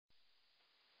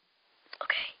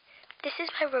This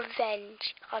is my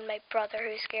revenge on my brother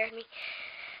who scared me.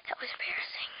 That was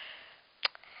embarrassing.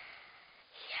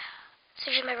 Yeah. So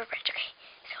here's my revenge, okay?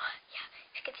 So, yeah,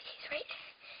 if you can see, he's right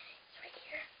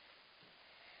here.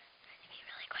 I think he's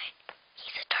really quiet.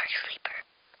 He's a dark sleeper,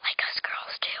 like us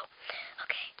girls do.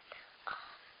 Okay.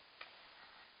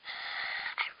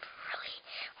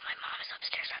 My mom is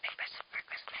upstairs wrapping presents for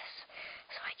Christmas,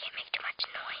 so I can't make too much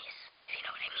noise, if you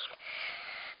know what I mean.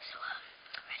 So,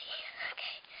 ready?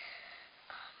 Okay.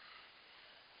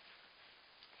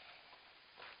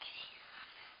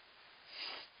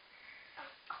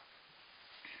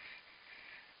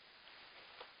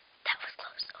 That was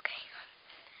close, okay.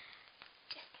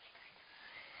 Just kidding.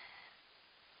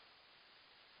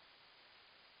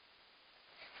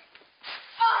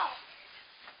 Oh!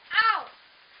 Ow!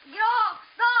 Get off!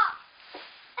 Stop!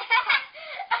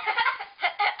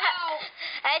 Ow!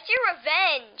 That's your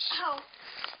revenge. Ow.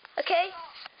 Okay?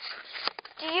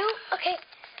 Do you? Okay.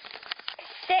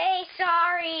 Say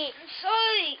sorry. I'm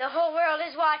sorry. The whole world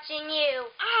is watching you.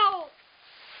 Ow!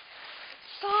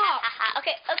 Stop.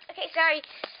 Okay, sorry.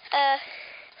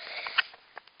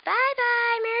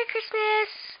 Bye-bye. Merry Christmas.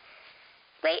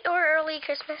 Late or early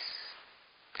Christmas.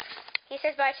 He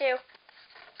says bye too.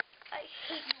 I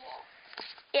hate you all.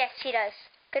 Yes, he does.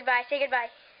 Goodbye. Say goodbye.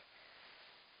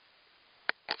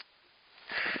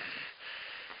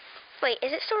 Wait,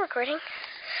 is it still recording?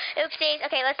 Oopsies.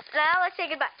 Okay, let's say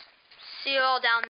goodbye. See you all down